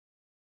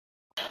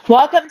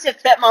Welcome to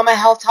Fitmama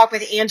Health Talk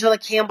with Angela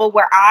Campbell,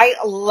 where I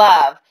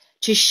love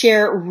to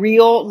share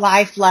real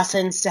life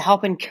lessons to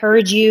help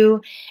encourage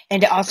you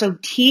and to also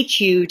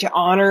teach you to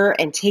honor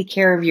and take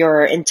care of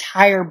your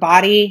entire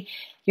body,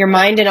 your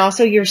mind, and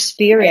also your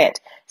spirit,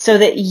 so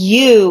that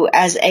you,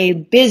 as a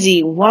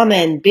busy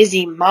woman,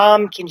 busy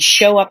mom, can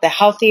show up the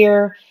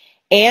healthier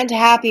and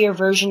happier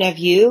version of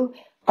you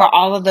for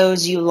all of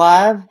those you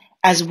love,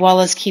 as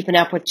well as keeping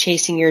up with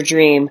chasing your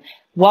dream.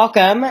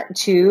 Welcome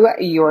to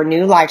your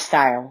new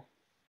lifestyle.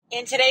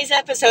 In today's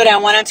episode, I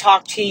want to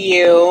talk to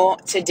you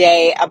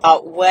today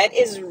about what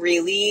is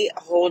really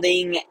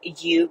holding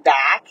you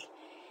back.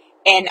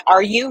 And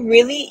are you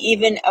really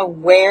even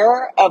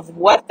aware of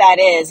what that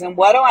is? And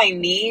what do I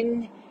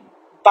mean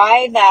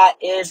by that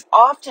is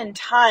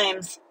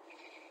oftentimes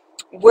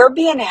we're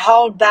being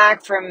held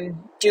back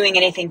from doing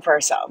anything for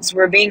ourselves.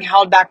 We're being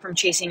held back from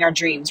chasing our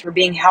dreams. We're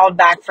being held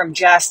back from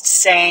just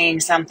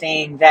saying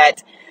something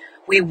that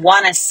we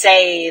want to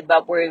say,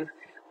 but we're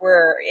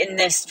in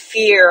this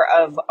fear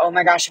of, oh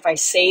my gosh, if I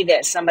say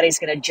this, somebody's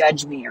going to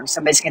judge me, or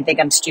somebody's going to think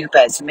I'm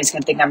stupid, somebody's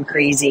going to think I'm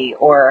crazy,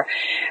 or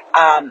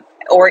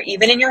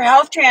even in your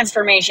health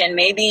transformation,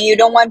 maybe you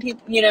don't want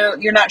people,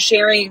 you're not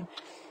sharing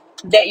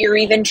that you're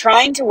even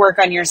trying to work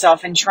on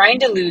yourself and trying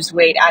to lose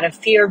weight out of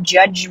fear of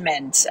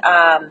judgment,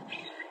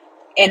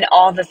 and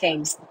all the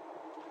things.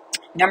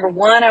 Number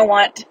one, I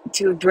want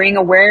to bring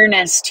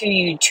awareness to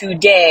you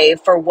today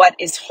for what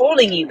is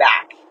holding you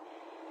back.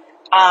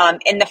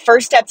 And the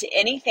first step to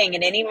anything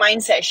and any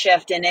mindset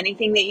shift and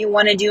anything that you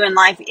want to do in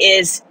life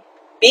is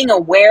being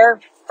aware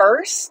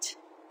first.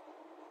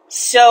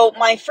 So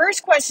my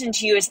first question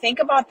to you is, think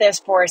about this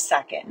for a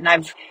second.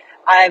 And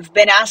I've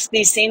been asked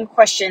these same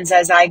questions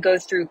as I go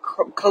through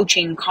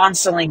coaching,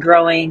 constantly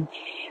growing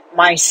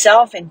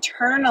myself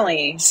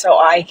internally so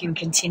I can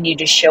continue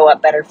to show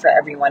up better for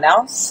everyone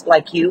else,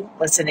 like you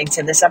listening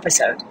to this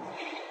episode.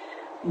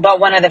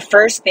 But one of the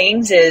first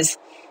things is,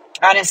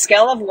 on a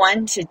scale of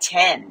 1 to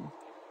 10,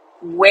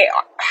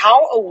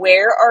 how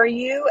aware are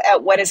you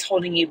at what is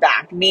holding you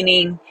back?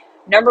 Meaning,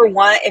 number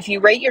one, if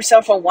you rate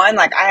yourself a 1,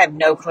 like, I have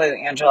no clue,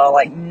 Angela,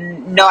 like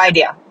no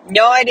idea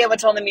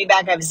what's holding me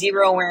back. I have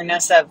zero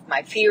awareness of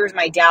my fears,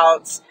 my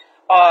doubts,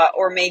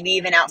 or maybe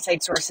even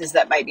outside sources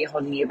that might be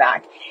holding you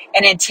back.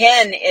 And a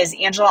 10 is,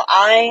 Angela,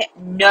 I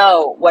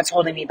know what's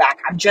holding me back.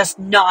 I'm just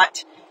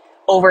not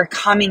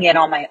overcoming it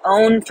on my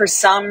own for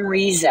some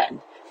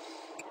reason.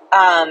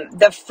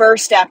 The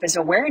first step is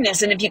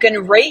awareness. And if you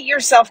can rate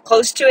yourself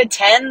close to a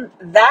 10,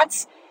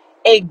 that's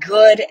a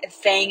good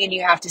thing. And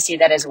you have to see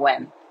that as a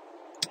win,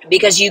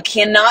 because you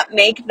cannot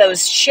make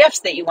those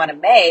shifts that you want to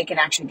make and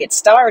actually get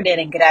started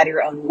and get out of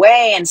your own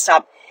way and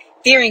stop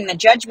fearing the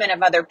judgment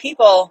of other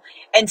people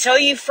until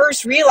you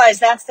first realize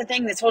that's the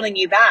thing that's holding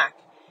you back.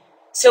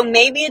 So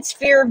maybe it's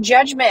fear of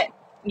judgment.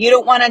 You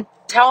don't want to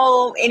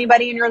tell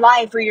anybody in your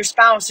life or your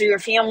spouse or your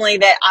family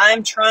that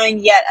I'm trying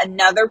yet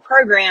another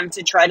program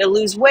to try to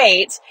lose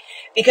weight,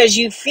 because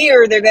you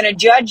fear they're going to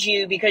judge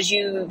you because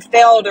you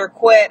failed or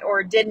quit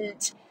or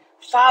didn't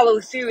follow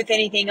through with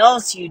anything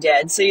else you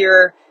did. So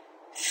you're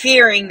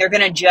fearing they're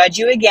going to judge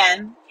you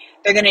again.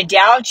 They're going to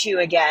doubt you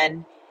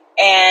again.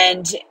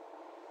 And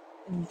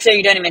so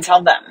you don't even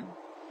tell them.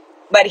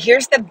 But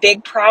here's the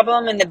big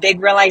problem and the big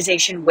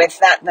realization with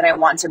that I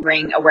want to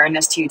bring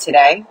awareness to you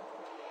today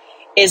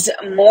is,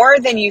 more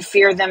than you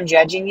fear them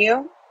judging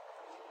you,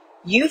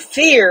 you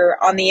fear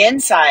on the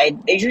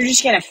inside that you're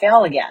just going to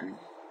fail again.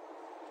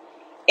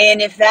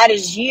 And if that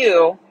is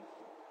you,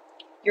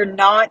 you're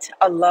not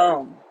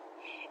alone.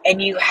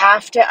 And you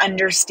have to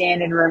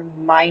understand and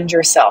remind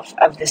yourself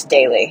of this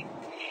daily.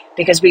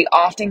 Because we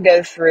often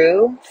go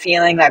through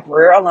feeling like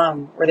we're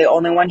alone. We're the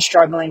only one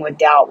struggling with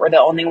doubt. We're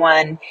the only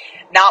one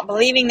not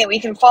believing that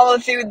we can follow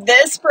through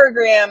this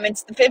program.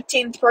 It's the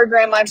 15th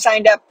program I've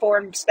signed up for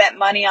and spent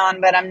money on,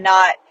 but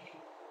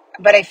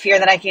I fear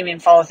that I can't even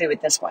follow through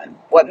with this one.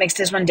 What makes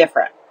this one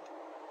different?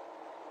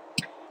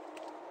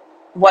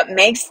 What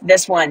makes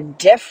this one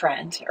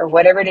different, or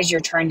whatever it is you're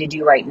trying to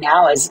do right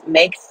now, is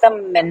make the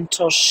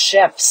mental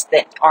shifts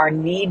that are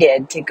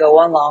needed to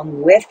go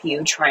along with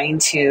you trying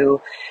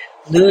to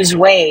lose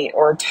weight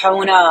or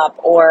tone up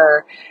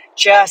or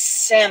just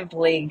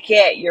simply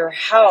get your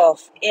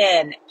health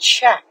in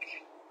check.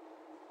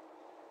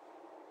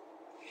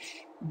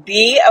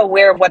 Be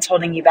aware of what's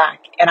holding you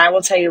back. And I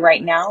will tell you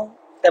right now,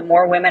 the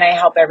more women I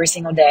help every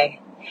single day,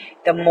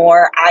 the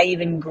more I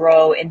even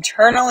grow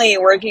internally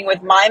working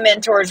with my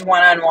mentors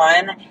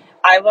one-on-one.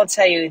 I will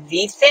tell you,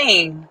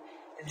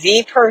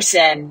 the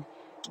person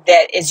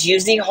that is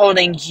usually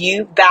holding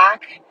you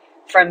back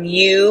from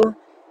you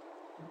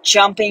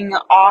jumping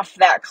off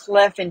that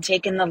cliff and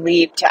taking the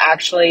leap to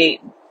actually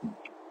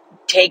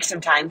take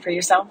some time for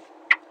yourself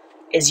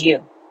is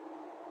you.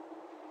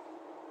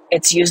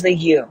 It's usually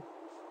you.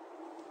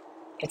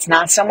 It's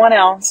not someone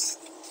else.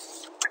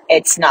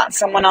 It's not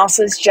someone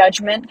else's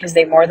judgment, because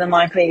they more than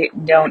likely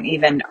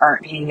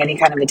aren't paying any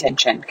kind of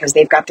attention, because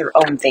they've got their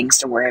own things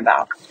to worry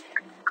about.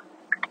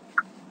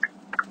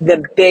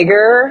 The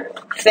bigger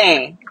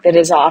thing that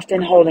is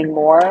often holding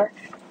more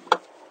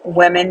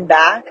women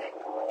back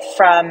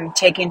from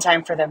taking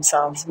time for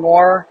themselves,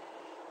 more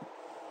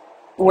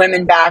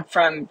women back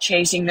from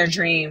chasing their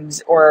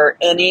dreams or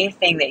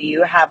anything that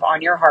you have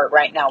on your heart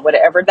right now,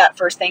 whatever that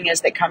first thing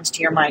is that comes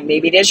to your mind.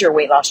 Maybe it is your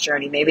weight loss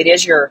journey. Maybe it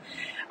is your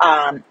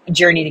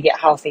journey to get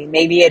healthy.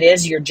 Maybe it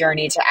is your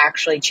journey to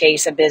actually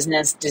chase a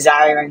business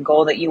desire and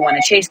goal that you want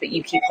to chase, but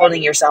you keep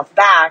holding yourself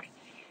back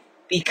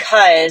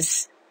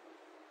because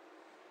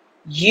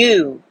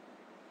you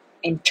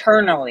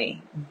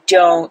internally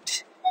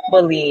don't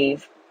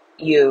believe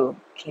you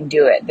can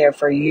do it.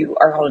 Therefore, you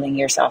are holding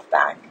yourself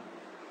back.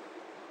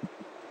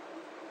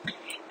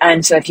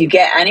 And so if you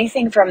get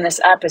anything from this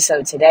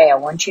episode today, I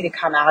want you to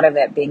come out of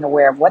it being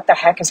aware of what the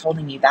heck is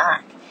holding you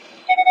back.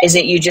 Is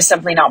it you just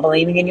simply not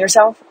believing in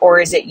yourself?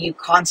 Or is it you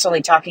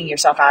constantly talking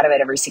yourself out of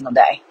it every single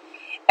day?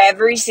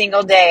 Every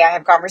single day I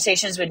have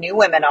conversations with new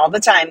women all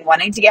the time,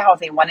 wanting to get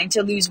healthy, wanting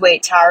to lose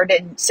weight, tired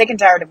and sick and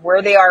tired of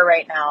where they are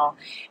right now,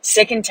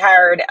 sick and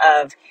tired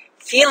of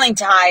feeling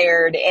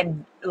tired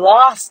and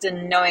lost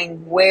and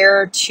knowing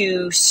where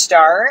to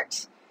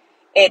start.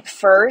 It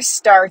first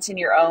starts in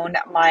your own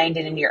mind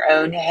and in your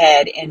own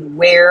head. And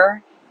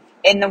where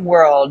in the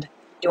world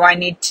do I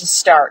need to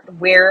start?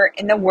 Where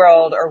in the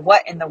world or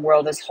what in the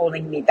world is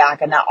holding me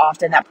back? And that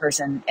often that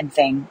person and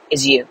thing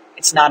is you.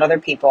 It's not other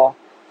people.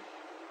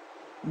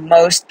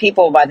 Most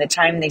people, by the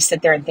time they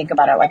sit there and think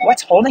about it, like,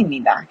 what's holding me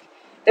back?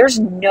 There's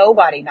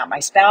nobody, not my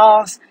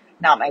spouse,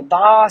 not my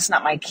boss,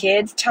 not my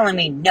kids, telling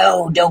me,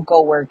 no, don't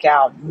go work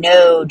out.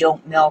 No,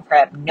 don't meal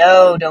prep.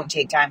 No, don't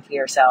take time for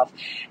yourself.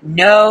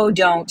 No,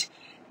 don't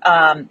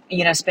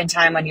spend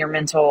time on your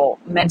mental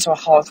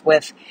health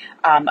with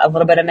a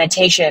little bit of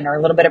meditation or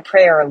a little bit of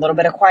prayer or a little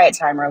bit of quiet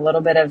time or a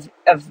little bit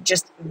of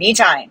just me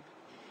time.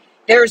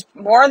 There's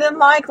more than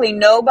likely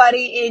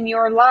nobody in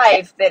your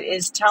life that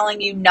is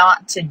telling you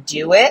not to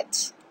do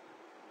it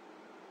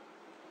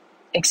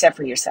except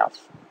for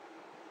yourself.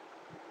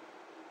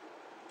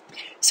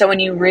 So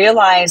when you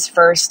realize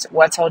first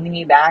what's holding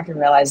you back and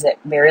realize that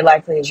very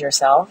likely is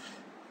yourself,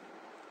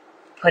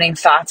 putting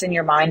thoughts in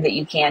your mind that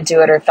you can't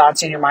do it, or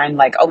thoughts in your mind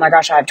like, oh my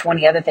gosh, I have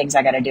 20 other things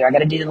I got to do. I got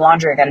to do the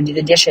laundry. I got to do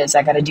the dishes.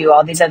 I got to do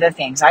all these other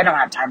things. I don't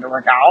have time to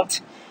work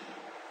out.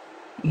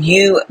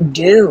 You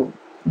do.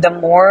 The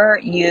more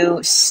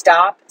you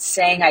stop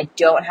saying I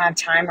don't have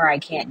time or I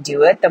can't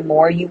do it, the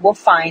more you will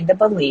find the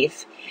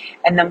belief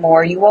and the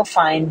more you will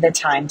find the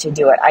time to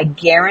do it. I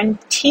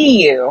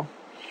guarantee you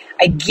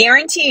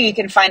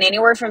can find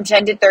anywhere from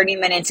 10 to 30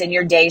 minutes in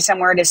your day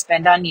somewhere to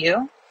spend on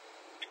you.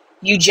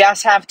 You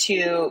just have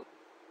to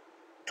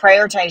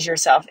prioritize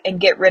yourself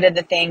and get rid of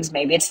the things.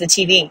 Maybe it's the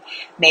TV.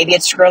 Maybe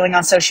it's scrolling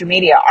on social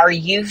media. Are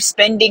you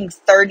spending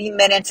 30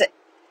 minutes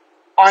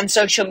on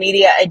social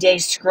media a day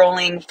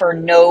scrolling for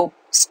no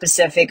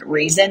specific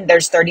reason?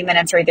 There's 30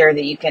 minutes right there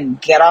that you can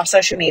get off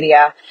social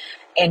media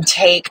and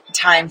take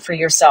time for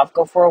yourself.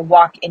 Go for a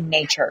walk in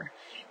nature.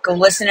 Go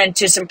listen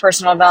to some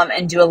personal development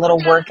and do a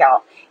little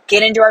workout.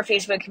 Get into our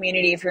Facebook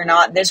community if you're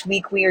not. This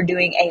week we are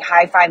doing a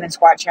high five and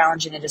squat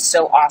challenge, and it is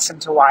so awesome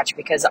to watch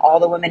because all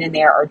the women in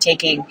there are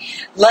taking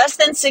less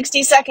than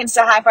 60 seconds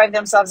to high five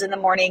themselves in the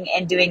morning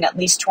and doing at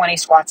least 20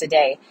 squats a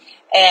day.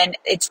 And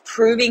it's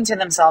proving to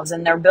themselves,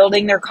 and they're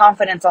building their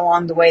confidence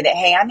along the way that,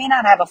 hey, I may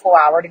not have a full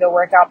hour to go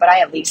work out, but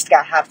I at least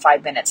have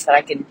 5 minutes that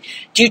I can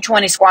do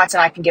 20 squats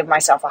and I can give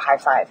myself a high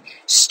five.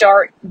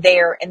 Start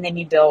there, and then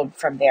you build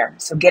from there.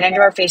 So get into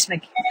our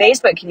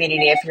Facebook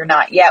community if you're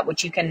not yet,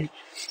 which you can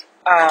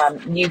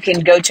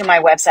go to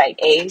my website,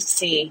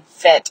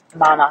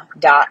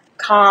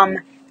 acfitmama.com.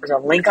 There's a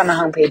link on the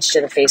homepage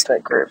to the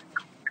Facebook group.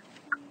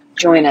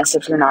 Join us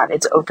if you're not.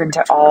 It's open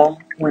to all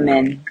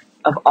women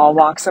of all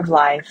walks of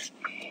life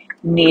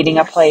needing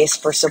a place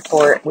for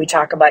support. We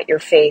talk about your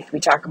faith. We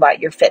talk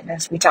about your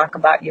fitness. We talk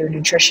about your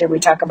nutrition. We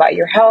talk about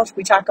your health.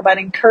 We talk about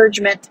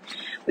encouragement.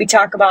 We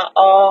talk about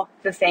all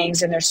the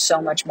things, and there's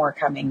so much more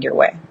coming your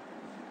way.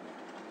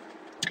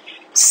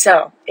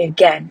 So,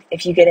 again,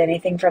 if you get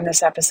anything from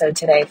this episode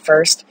today,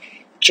 first,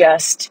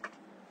 just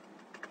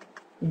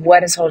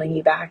what is holding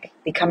you back?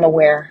 Become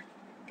aware.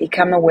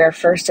 Become aware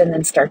first and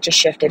then start to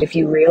shift it. If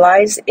you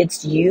realize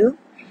it's you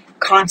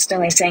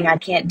constantly saying, I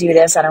can't do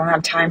this, I don't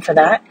have time for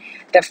that,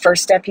 the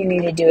first step you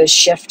need to do is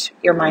shift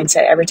your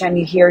mindset. Every time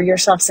you hear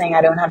yourself saying,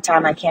 I don't have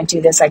time, I can't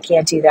do this, I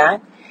can't do that,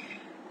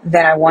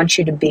 then I want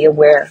you to be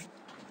aware.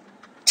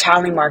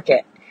 Tally mark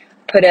it.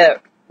 Put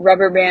a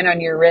rubber band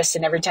on your wrist,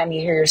 and every time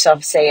you hear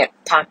yourself say it,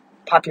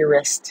 pop your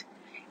wrist.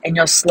 And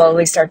you'll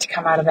slowly start to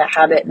come out of that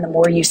habit. And the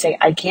more you say,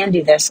 I can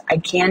do this, I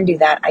can do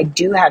that, I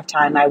do have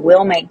time, I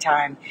will make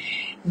time,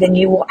 then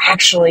you will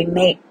actually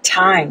make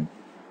time.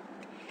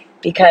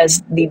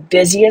 Because the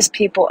busiest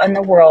people in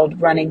the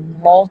world running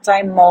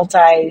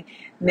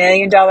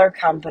multi-million-dollar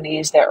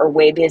companies that are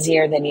way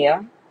busier than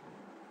you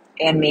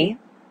and me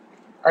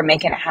are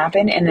making it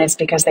happen. And it's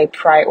because they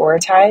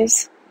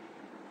prioritize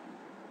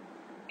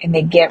and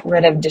they get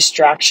rid of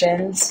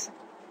distractions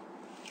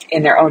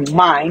in their own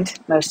mind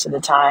most of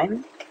the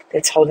time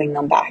that's holding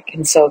them back.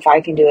 And so if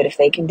I can do it, if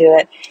they can do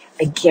it,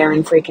 I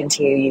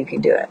guarantee you can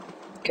do it.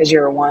 Because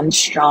you're one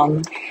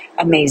strong,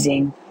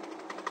 amazing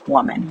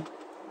woman.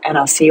 And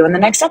I'll see you in the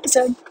next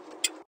episode.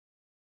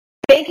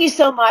 Thank you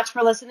so much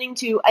for listening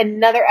to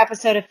another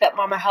episode of Fit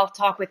Mama Health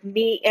Talk with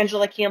me,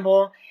 Angela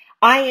Campbell.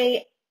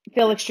 I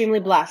feel extremely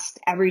blessed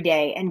every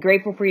day and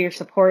grateful for your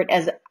support,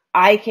 as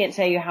I can't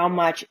tell you how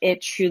much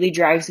it truly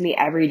drives me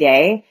every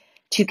day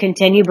to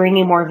continue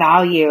bringing more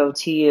value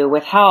to you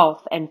with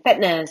health and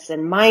fitness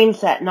and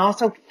mindset, and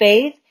also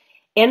faith,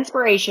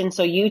 inspiration,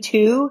 so you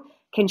too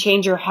can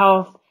change your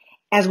health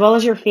as well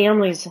as your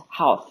family's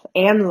health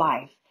and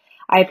life.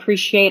 I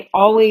appreciate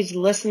always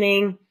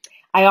listening.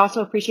 I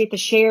also appreciate the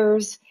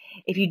shares.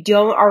 If you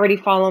don't already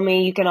follow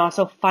me, you can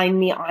also find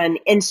me on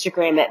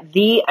Instagram at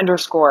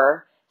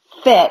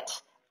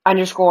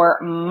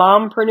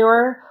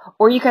the_fit_mompreneur,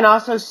 or you can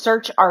also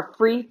search our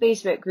free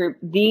Facebook group,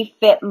 The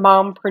Fit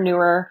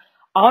Mompreneur,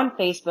 on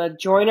Facebook.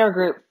 Join our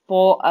group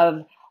full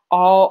of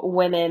all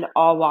women,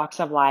 all walks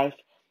of life.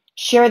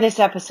 Share this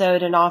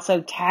episode and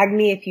also tag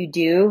me if you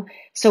do,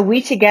 so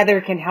we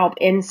together can help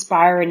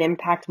inspire and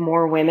impact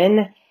more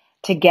women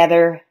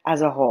together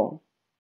as a whole.